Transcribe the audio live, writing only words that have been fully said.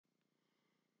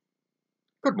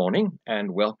Good morning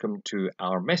and welcome to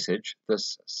our message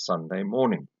this Sunday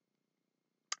morning.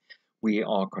 We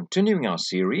are continuing our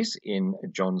series in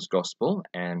John's Gospel,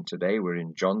 and today we're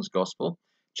in John's Gospel,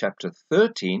 chapter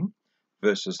 13,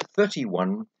 verses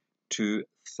 31 to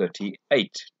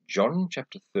 38. John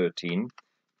chapter 13,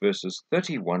 verses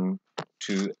 31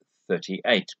 to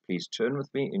 38. Please turn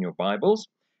with me in your Bibles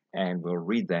and we'll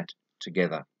read that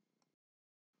together.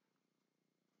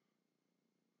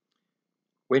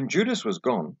 When Judas was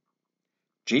gone,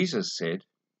 Jesus said,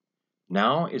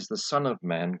 "Now is the Son of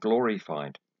Man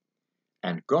glorified,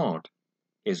 and God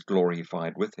is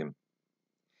glorified with him.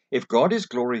 If God is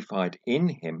glorified in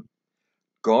him,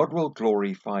 God will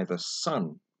glorify the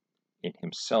Son in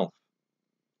himself,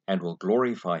 and will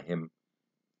glorify him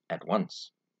at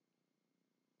once.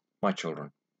 My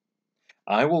children,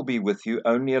 I will be with you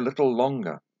only a little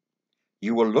longer.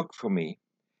 You will look for me,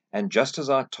 and just as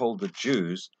I told the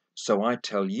Jews, so I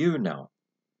tell you now,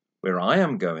 where I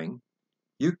am going,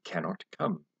 you cannot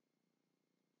come.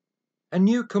 A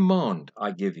new command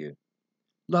I give you,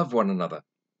 love one another.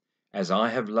 As I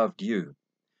have loved you,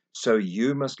 so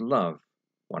you must love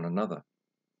one another.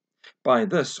 By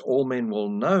this all men will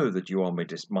know that you are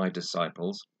my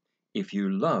disciples, if you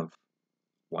love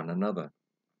one another."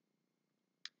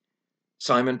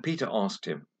 Simon Peter asked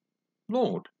him,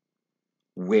 "Lord,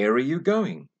 where are you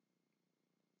going?"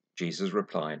 Jesus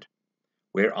replied,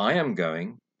 "Where I am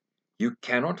going, you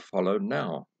cannot follow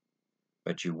now,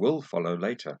 but you will follow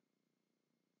later."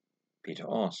 Peter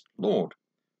asked, "Lord,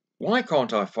 why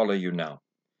can't I follow you now?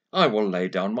 I will lay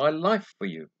down my life for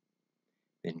you."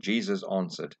 Then Jesus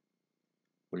answered,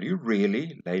 "Will you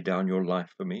really lay down your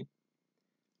life for me?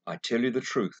 I tell you the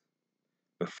truth,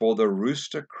 before the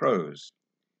rooster crows,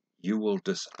 you will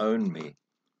disown me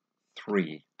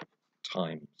 3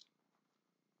 times.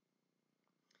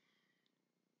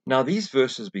 Now, these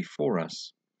verses before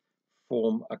us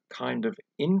form a kind of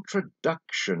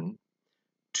introduction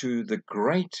to the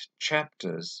great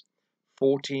chapters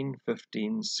 14,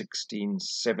 15, 16,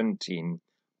 17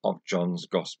 of John's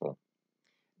Gospel.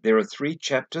 There are 3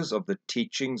 chapters of the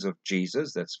teachings of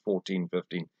Jesus, that's 14,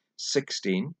 15,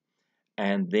 16,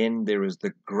 and then there is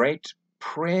the great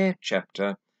prayer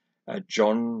chapter,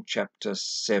 John chapter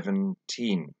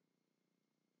 17.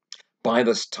 By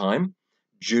this time,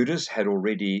 Judas had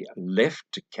already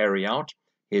left to carry out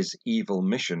his evil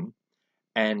mission,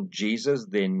 and Jesus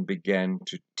then began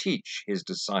to teach his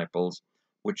disciples,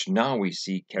 which now we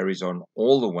see carries on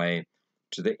all the way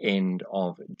to the end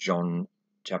of John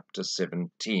chapter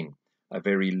 17, a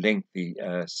very lengthy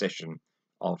session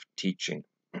of teaching.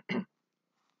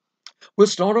 We'll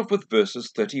start off with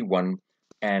verses 31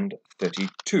 and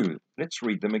 32. Let's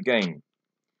read them again.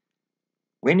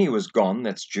 When he was gone,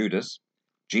 that's Judas,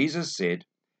 Jesus said,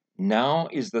 "Now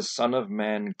is the Son of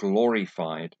Man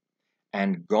glorified,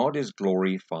 and God is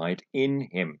glorified in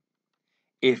him.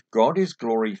 If God is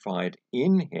glorified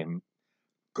in him,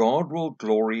 God will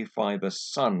glorify the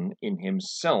Son in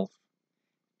himself,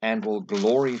 and will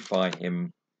glorify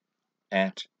him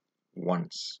at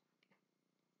once."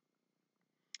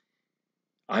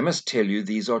 I must tell you,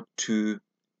 these are 2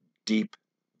 deep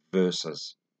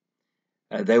verses.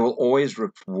 They will always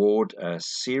reward a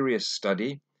serious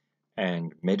study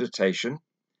and meditation,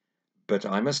 but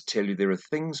I must tell you there are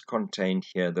things contained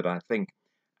here that I think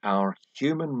our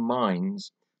human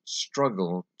minds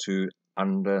struggle to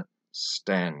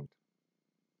understand.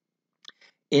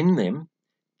 In them,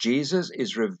 Jesus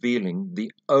is revealing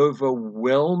the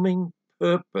overwhelming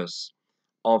purpose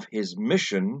of his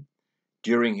mission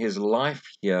during his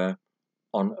life here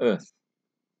on earth.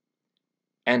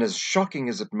 And as shocking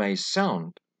as it may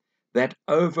sound, that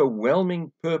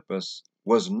overwhelming purpose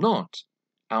was not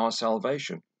our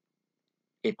salvation.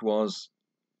 It was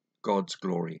God's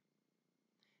glory.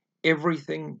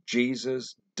 Everything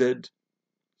Jesus did,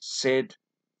 said,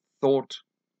 thought,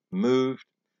 moved,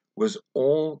 was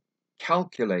all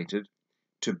calculated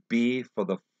to be for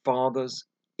the Father's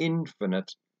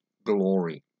infinite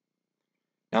glory.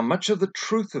 Now, much of the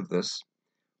truth of this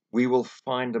we will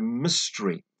find a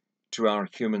mystery to our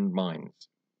human minds.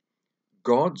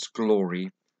 God's glory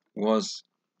was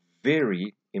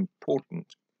very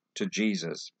important to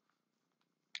Jesus.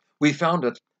 We found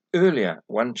it earlier,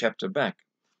 1 chapter back,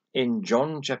 in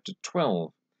John chapter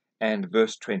 12 and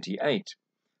verse 28.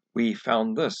 We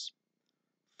found this: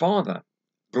 "Father,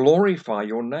 glorify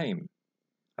your name."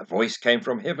 A voice came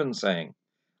from heaven saying,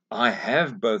 "I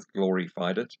have both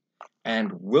glorified it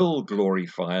and will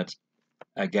glorify it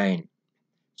again."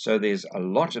 So there's a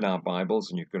lot in our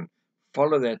Bibles, and you can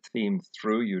follow that theme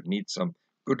through. You'd need some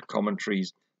good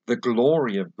commentaries. The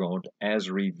glory of God as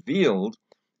revealed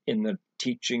in the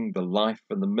teaching the life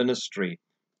and the ministry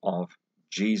of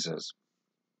Jesus.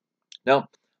 Now,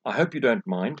 I hope you don't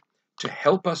mind. To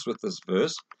help us with this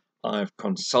verse, I've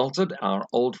consulted our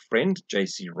old friend,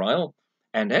 J.C. Ryle,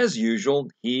 and as usual,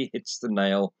 he hits the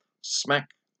nail smack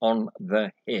on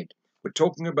the head. We're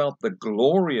talking about the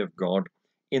glory of God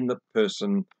in the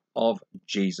person of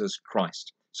Jesus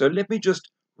Christ. So let me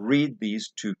just read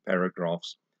these two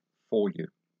paragraphs for you.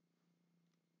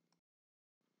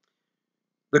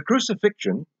 The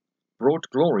crucifixion brought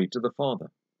glory to the Father.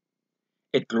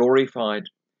 It glorified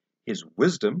his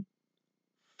wisdom,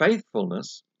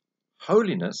 faithfulness,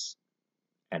 holiness,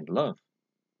 and love.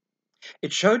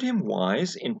 It showed him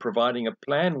wise in providing a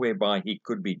plan whereby he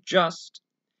could be just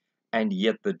and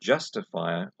yet the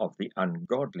justifier of the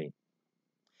ungodly.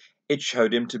 It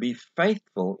showed him to be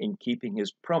faithful in keeping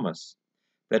his promise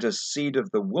that a seed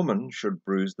of the woman should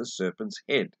bruise the serpent's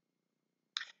head.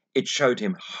 It showed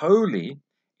him holy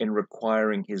in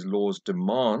requiring his law's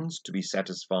demands to be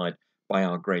satisfied by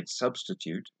our great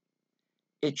substitute.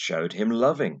 It showed him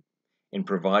loving in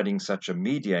providing such a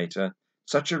mediator,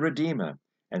 such a redeemer,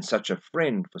 and such a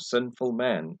friend for sinful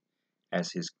man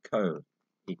as his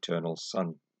co-eternal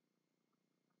Son.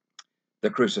 The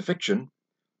crucifixion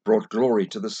brought glory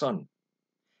to the Son.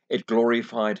 It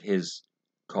glorified his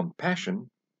compassion,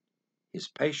 his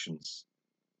patience,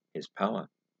 his power.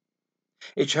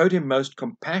 It showed him most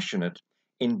compassionate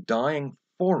in dying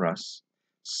for us,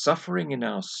 suffering in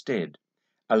our stead,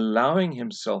 allowing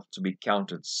himself to be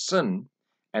counted sin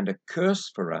and a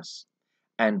curse for us,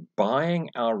 and buying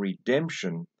our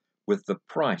redemption with the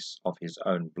price of his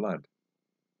own blood.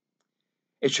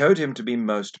 It showed him to be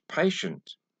most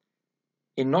patient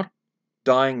in not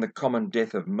dying the common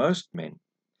death of most men,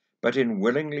 but in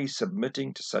willingly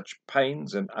submitting to such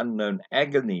pains and unknown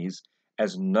agonies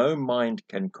as no mind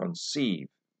can conceive,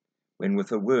 when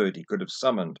with a word he could have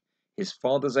summoned his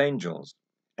Father's angels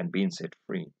and been set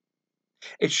free.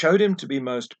 It showed him to be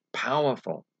most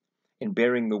powerful in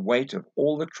bearing the weight of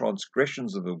all the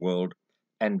transgressions of the world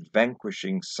and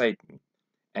vanquishing Satan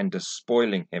and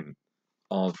despoiling him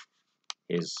of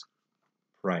his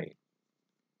prey.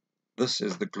 This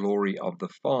is the glory of the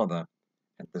Father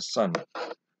and the Son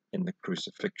in the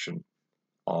crucifixion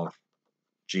of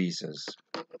Jesus.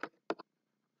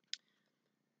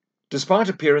 Despite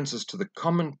appearances to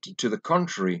the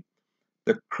contrary,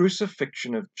 the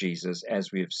crucifixion of Jesus,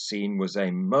 as we have seen, was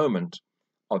a moment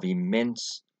of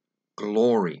immense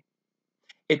glory.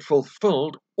 It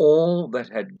fulfilled all that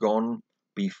had gone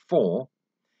before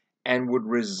and would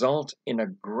result in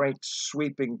a great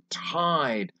sweeping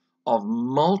tide of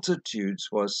multitudes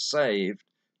who are saved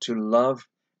to love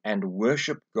and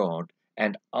worship God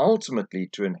and ultimately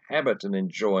to inhabit and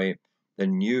enjoy the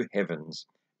new heavens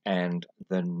and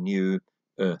the new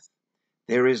earth.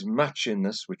 There is much in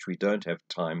this which we don't have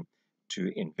time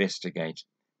to investigate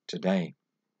today.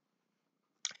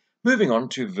 Moving on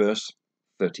to verse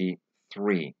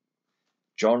 33.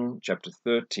 John chapter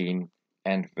 13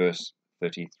 and verse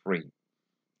 33.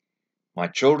 My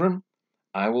children,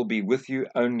 I will be with you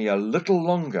only a little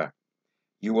longer.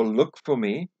 You will look for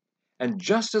me, and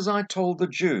just as I told the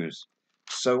Jews,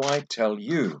 so I tell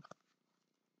you.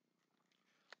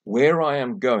 Where I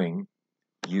am going,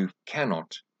 you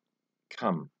cannot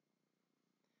come.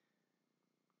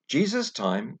 Jesus'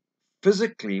 time,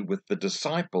 physically with the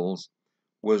disciples,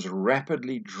 was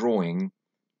rapidly drawing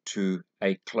to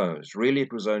a close. Really,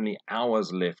 it was only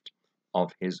hours left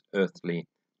of his earthly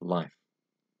life.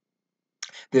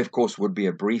 There, of course, would be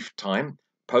a brief time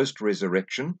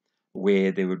post-resurrection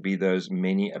where there would be those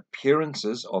many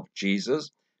appearances of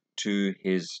Jesus to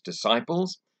his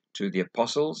disciples, to the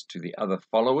apostles, to the other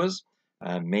followers.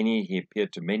 He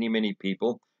appeared to many, many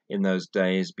people in those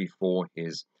days before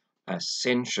his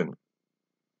ascension.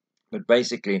 But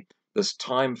basically, this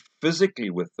time physically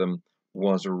with them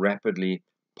was rapidly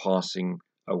passing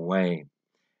away.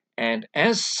 And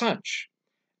as such,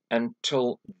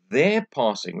 until their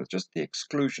passing, with just the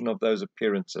exclusion of those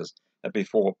appearances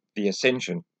before the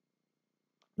ascension,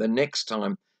 the next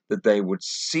time that they would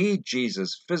see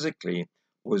Jesus physically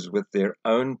was with their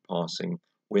own passing,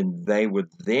 when they would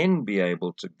then be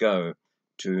able to go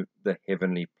to the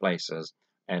heavenly places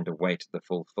and await the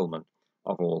fulfillment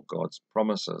of all God's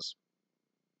promises.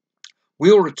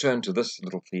 We'll return to this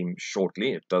little theme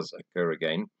shortly. It does occur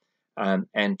again,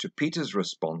 and to Peter's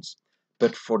response.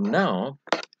 But for now,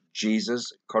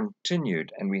 Jesus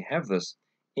continued, and we have this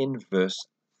in verse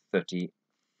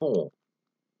 34.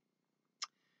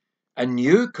 A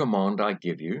new command I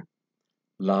give you,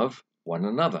 love one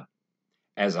another.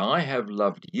 As I have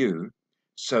loved you,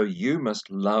 so you must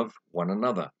love one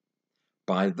another.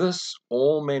 By this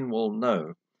all men will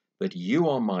know that you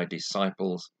are my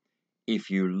disciples if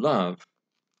you love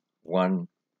one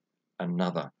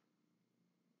another.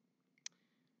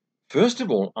 First of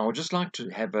all, I would just like to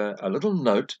have a little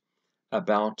note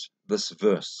about this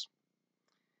verse.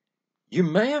 You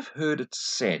may have heard it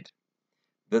said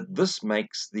that this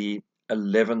makes the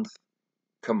 11th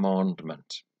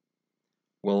commandment.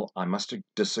 Well, I must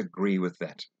disagree with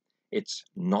that. It's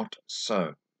not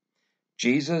so.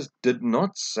 Jesus did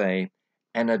not say,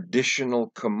 an additional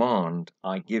command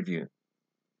I give you.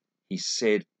 He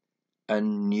said, a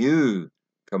new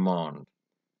command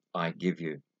I give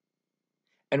you.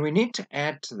 And we need to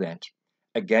add to that,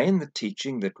 again, the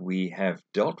teaching that we have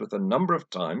dealt with a number of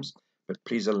times, but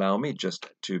please allow me just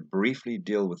to briefly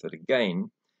deal with it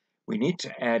again. We need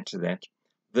to add to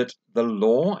that the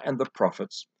law and the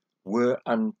prophets were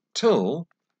until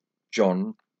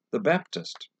John the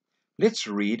Baptist. Let's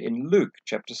read in Luke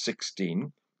chapter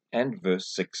 16 and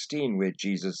verse 16, where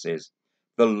Jesus says,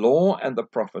 the law and the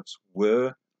prophets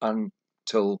were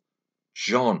until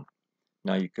John.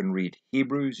 Now you can read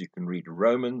Hebrews, you can read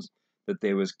Romans, that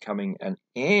there was coming an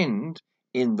end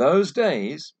in those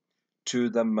days to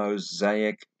the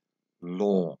Mosaic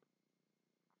law.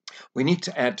 We need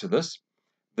to add to this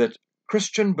that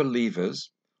Christian believers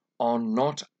are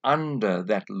not under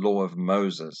that law of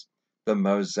Moses, the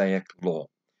Mosaic law.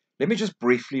 Let me just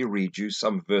briefly read you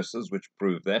some verses which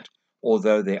prove that,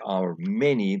 although there are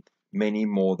many, many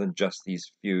more than just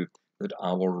these few that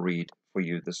I will read for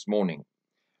you this morning.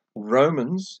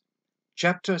 Romans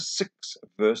chapter 6,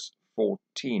 verse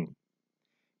 14.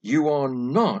 You are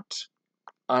not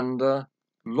under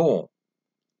law,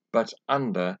 but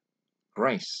under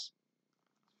grace.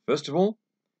 First of all,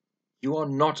 you are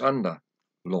not under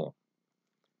law.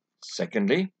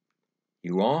 Secondly,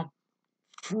 you are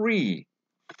free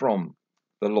from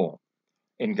the law.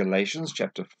 In Galatians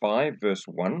chapter 5, verse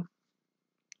 1,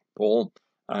 Paul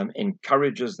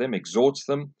encourages them, exhorts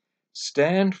them,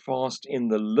 stand fast in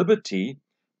the liberty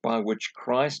by which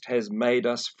Christ has made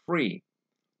us free.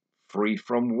 Free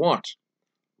from what?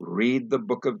 Read the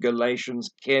book of Galatians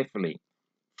carefully.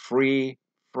 Free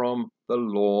from the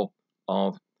law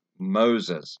of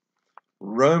Moses.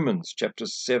 Romans chapter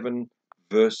 7,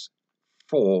 verse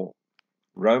 4.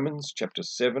 Romans chapter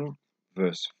 7,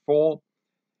 verse 4.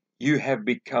 You have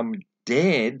become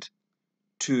dead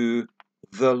to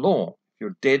the law. If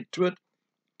you're dead to it, it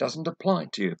doesn't apply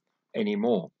to you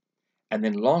anymore. And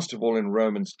then last of all, in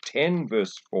Romans 10,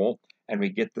 verse 4, and we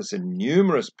get this in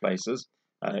numerous places,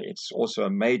 it's also a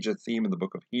major theme in the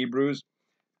book of Hebrews,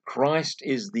 Christ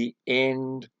is the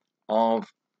end of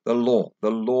the law.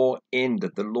 The law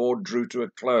ended. The law drew to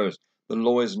a close. The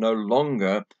law is no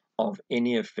longer of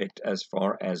any effect as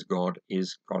far as God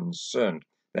is concerned.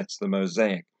 That's the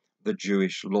Mosaic, the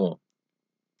Jewish law.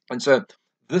 And so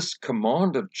this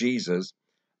command of Jesus,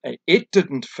 it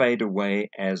didn't fade away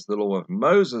as the law of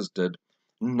Moses did,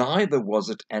 neither was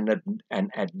it an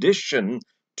addition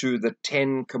to the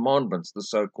 10 commandments, the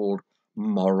so-called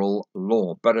moral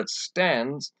law, but it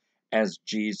stands as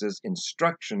Jesus'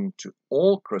 instruction to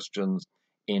all Christians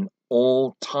in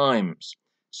all times.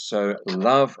 So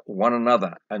love one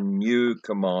another, a new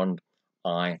command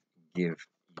I give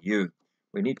you.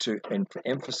 We need to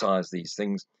emphasize these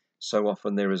things. So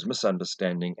often there is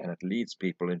misunderstanding and it leads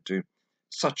people into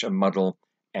such a muddle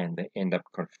and they end up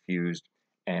confused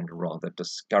and rather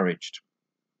discouraged.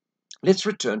 Let's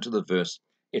return to the verse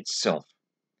itself.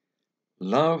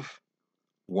 Love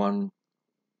one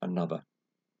another.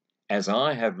 As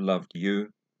I have loved you,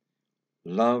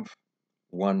 love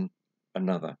one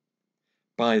another.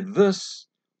 By this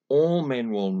all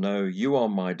men will know you are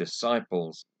my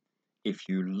disciples if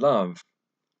you love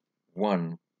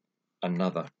one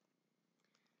another.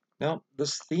 Now,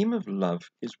 this theme of love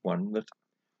is one that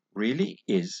really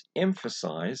is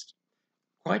emphasized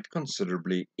quite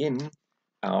considerably in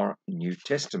our New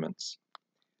Testaments.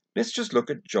 Let's just look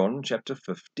at John chapter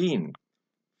 15,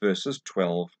 verses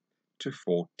 12 to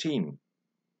 14.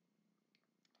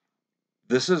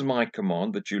 This is my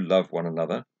command, that you love one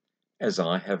another as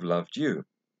I have loved you.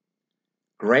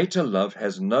 Greater love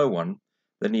has no one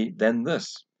than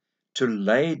this, to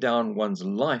lay down one's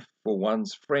life for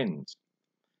one's friends.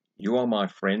 You are my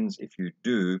friends if you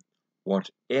do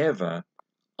whatever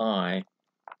I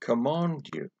command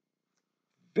you.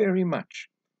 Very much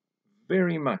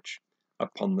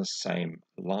upon the same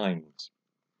lines.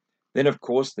 Then, of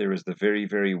course, there is the very,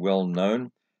 very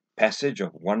well-known passage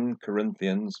of 1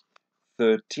 Corinthians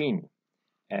 13.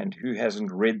 And who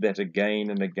hasn't read that again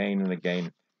and again and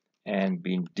again and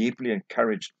been deeply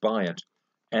encouraged by it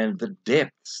and the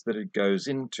depths that it goes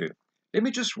into? Let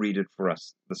me just read it for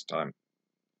us this time.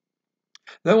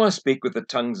 Though I speak with the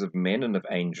tongues of men and of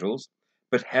angels,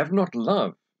 but have not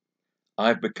love, I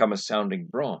have become a sounding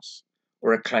brass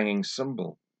or a clanging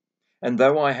cymbal. And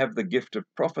though I have the gift of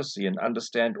prophecy and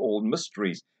understand all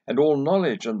mysteries and all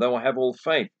knowledge, and though I have all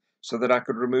faith, so that I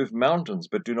could remove mountains,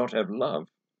 but do not have love,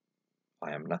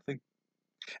 I am nothing.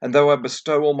 And though I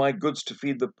bestow all my goods to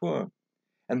feed the poor,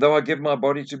 and though I give my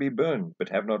body to be burned, but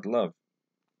have not love,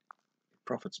 it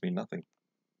profits me nothing.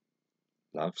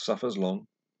 Love suffers long,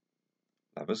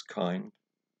 love is kind,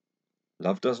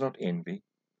 love does not envy,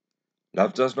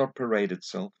 love does not parade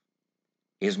itself,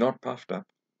 is not puffed up,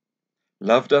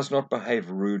 love does not behave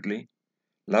rudely,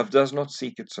 love does not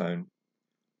seek its own,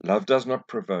 love does not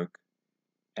provoke,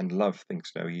 and love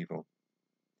thinks no evil.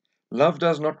 Love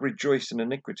does not rejoice in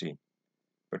iniquity,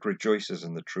 but rejoices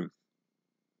in the truth,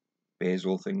 bears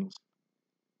all things,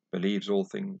 believes all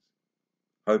things,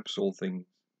 hopes all things,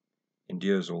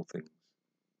 endures all things.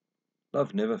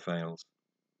 Love never fails.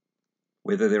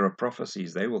 Whether there are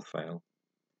prophecies, they will fail.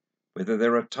 Whether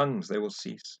there are tongues, they will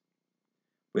cease.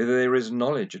 Whether there is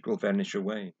knowledge, it will vanish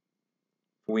away.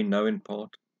 For we know in part,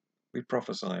 we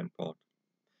prophesy in part.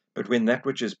 But when that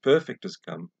which is perfect has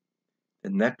come,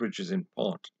 then that which is in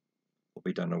part will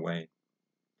be done away.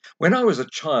 When I was a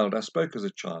child, I spoke as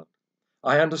a child.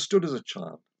 I understood as a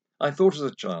child. I thought as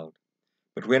a child.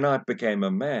 But when I became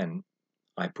a man,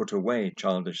 I put away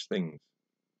childish things.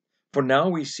 For now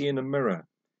we see in a mirror,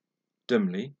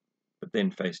 dimly, but then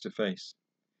face to face.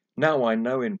 Now I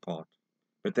know in part,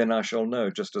 but then I shall know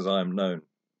just as I am known.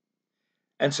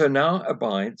 And so now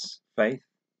abides faith,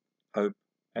 hope,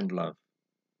 and love,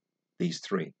 these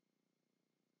three.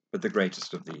 But the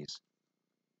greatest of these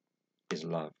is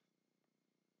love.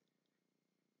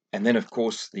 And then, of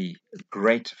course, the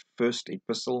great first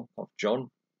epistle of John,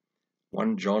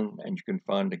 1 John, and you can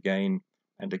find again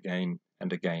and again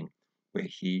and again, where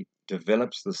he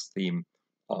develops this theme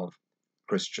of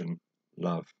Christian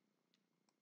love.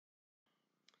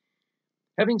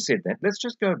 Having said that, let's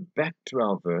just go back to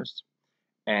our verse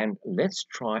and let's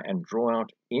try and draw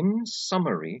out in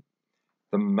summary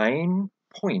the main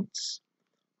points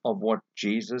of what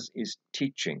Jesus is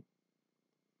teaching.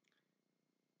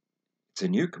 It's a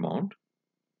new command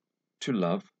to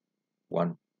love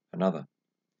one another.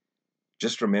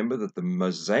 Just remember that the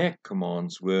Mosaic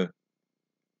commands were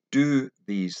do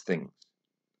these things.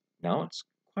 Now it's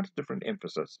quite a different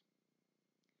emphasis.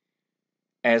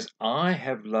 As I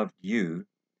have loved you,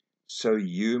 so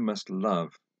you must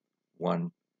love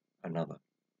one another.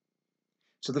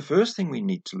 So the first thing we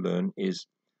need to learn is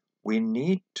we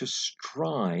need to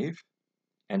strive,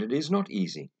 and it is not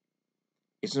easy.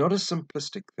 It's not a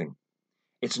simplistic thing.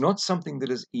 It's not something that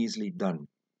is easily done.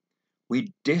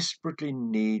 We desperately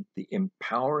need the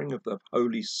empowering of the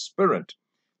Holy Spirit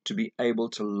to be able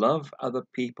to love other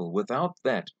people. Without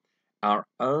that, our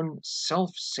own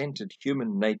self-centered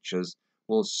human natures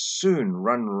will soon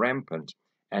run rampant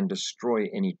and destroy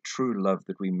any true love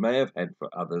that we may have had for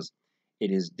others.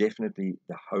 It is definitely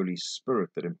the Holy Spirit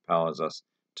that empowers us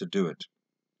to do it.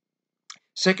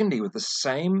 Secondly, with the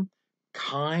same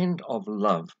kind of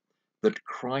love that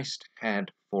Christ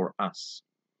had for us.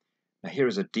 Now, here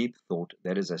is a deep thought.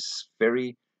 That is a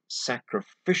very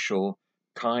sacrificial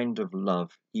kind of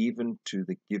love, even to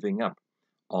the giving up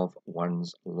of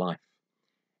one's life.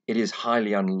 It is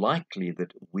highly unlikely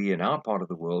that we in our part of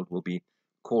the world will be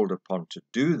called upon to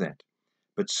do that.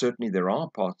 But certainly there are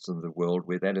parts of the world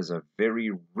where that is a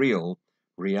very real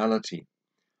reality.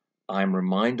 I'm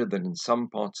reminded that in some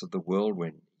parts of the world,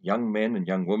 when young men and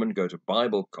young women go to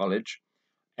Bible college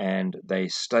and they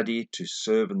study to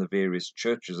serve in the various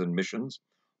churches and missions,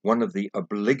 one of the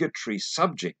obligatory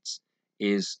subjects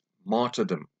is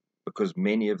martyrdom, because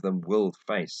many of them will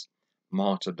face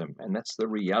martyrdom. And that's the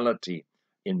reality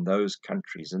in those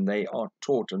countries. And they are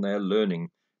taught and they are learning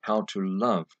how to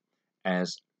love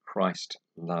as Christ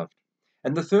loved.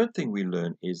 And the third thing we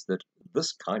learn is that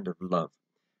this kind of love,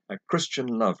 a Christian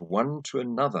love, one to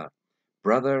another,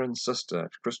 brother and sister,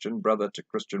 Christian brother to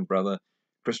Christian brother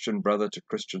to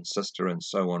Christian sister, and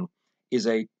so on, is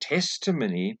a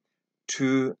testimony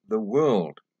to the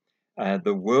world.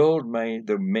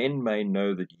 The men may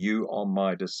know that you are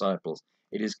my disciples.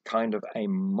 It is kind of a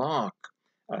mark,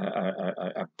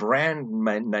 a brand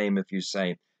name, if you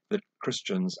say, that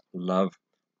Christians love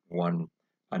one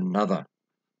another.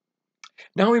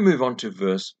 Now we move on to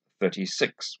verse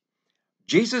 36.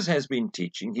 Jesus has been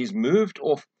teaching. He's moved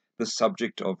off the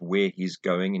subject of where he's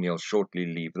going, and he'll shortly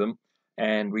leave them.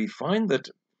 And we find that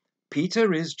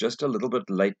Peter is just a little bit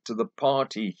late to the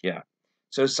party here.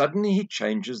 So suddenly he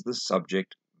changes the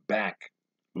subject back.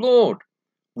 Lord,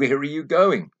 where are you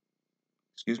going?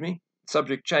 Excuse me,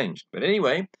 subject changed. But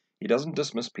anyway, He doesn't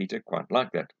dismiss Peter quite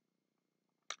like that.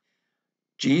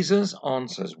 Jesus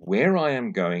answers, where I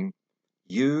am going,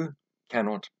 you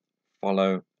cannot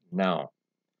follow now,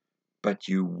 but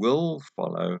you will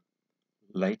follow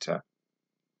later.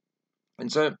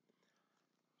 And so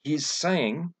he's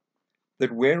saying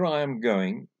that where I am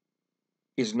going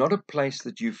is not a place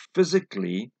that you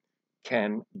physically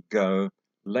can go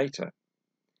later.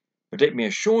 But let me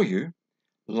assure you,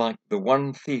 like the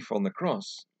one thief on the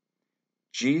cross,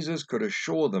 Jesus could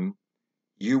assure them,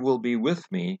 you will be with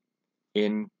me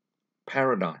in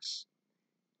paradise.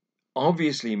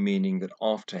 Obviously meaning that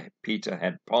after Peter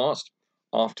had passed,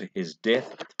 after his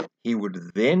death, he would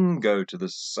then go to the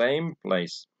same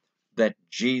place that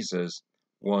Jesus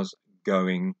was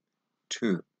going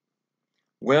to.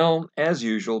 Well, as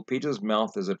usual, Peter's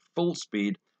mouth is at full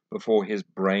speed before his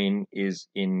brain is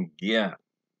in gear.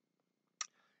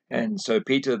 And so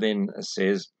Peter then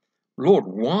says, Lord,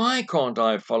 why can't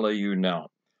I follow you now?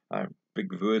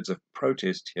 Big words of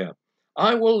protest here.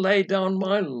 I will lay down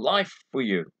my life for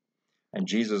you. And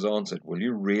Jesus answered, will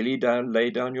you really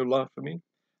lay down your life for me?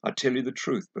 I tell you the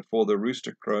truth, before the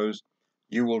rooster crows,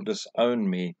 you will disown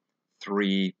me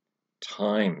 3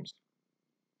 times.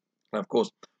 Now, of course,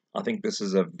 I think this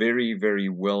is a very, very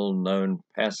well-known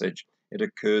passage. It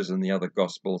occurs in the other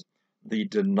Gospels, the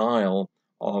denial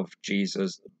of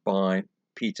Jesus by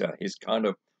Peter, his kind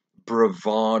of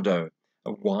bravado.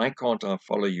 Why can't I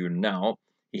follow you now?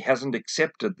 He hasn't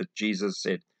accepted that Jesus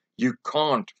said, you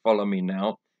can't follow me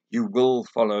now. You will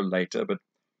follow later, but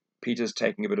Peter's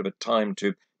taking a bit of a time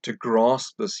to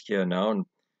grasp this here now. And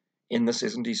in this,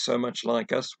 isn't he so much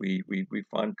like us? We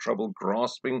find trouble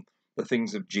grasping the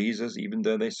things of Jesus, even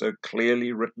though they're so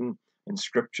clearly written in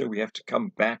Scripture. We have to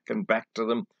come back and back to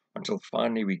them until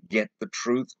finally we get the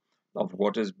truth of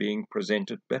what is being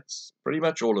presented. That's pretty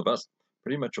much all of us,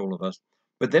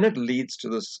 But then it leads to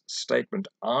this statement,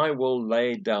 I will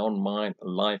lay down my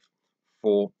life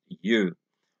for you.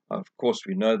 Of course,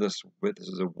 we know this. This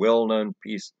is a well-known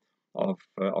piece of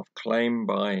claim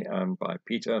by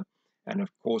Peter, and of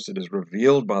course, it is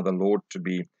revealed by the Lord to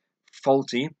be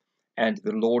faulty, and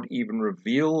the Lord even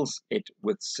reveals it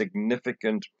with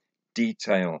significant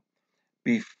detail.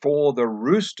 Before the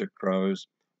rooster crows,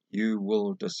 you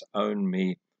will disown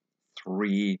me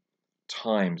 3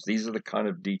 times. These are the kind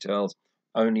of details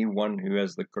only one who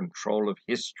has the control of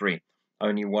history,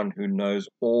 only one who knows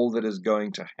all that is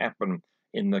going to happen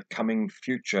in the coming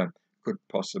future could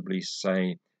possibly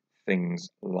say things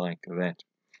like that.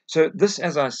 So this,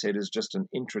 as I said, is just an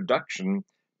introduction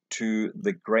to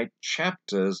the great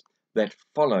chapters that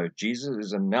follow. Jesus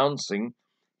is announcing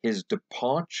his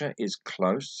departure is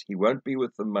close. He won't be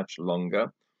with them much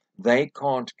longer. They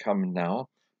can't come now.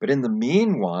 But in the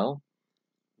meanwhile,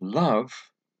 love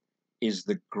is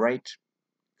the great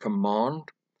command,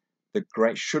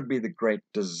 should be the great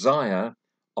desire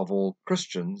of all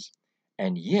Christians,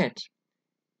 and yet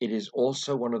it is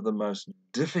also one of the most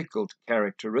difficult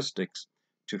characteristics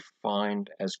to find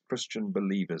as Christian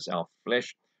believers. Our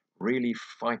flesh really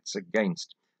fights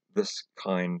against this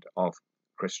kind of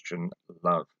Christian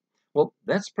love. Well,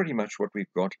 that's pretty much what we've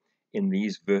got in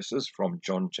these verses from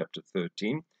John chapter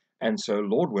 13. And so,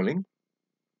 Lord willing,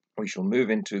 we shall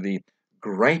move into the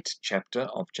great chapter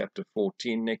of chapter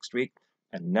 14 next week.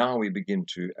 And now we begin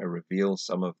to reveal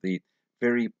some of the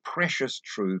very precious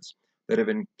truths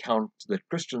that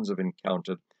Christians have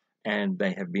encountered and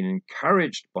they have been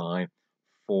encouraged by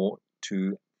for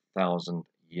 2,000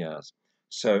 years.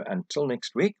 So until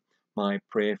next week, my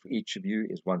prayer for each of you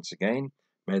is once again,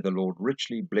 may the Lord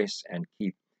richly bless and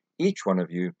keep each one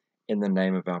of you in the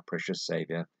name of our precious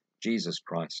Savior, Jesus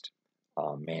Christ.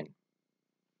 Amen.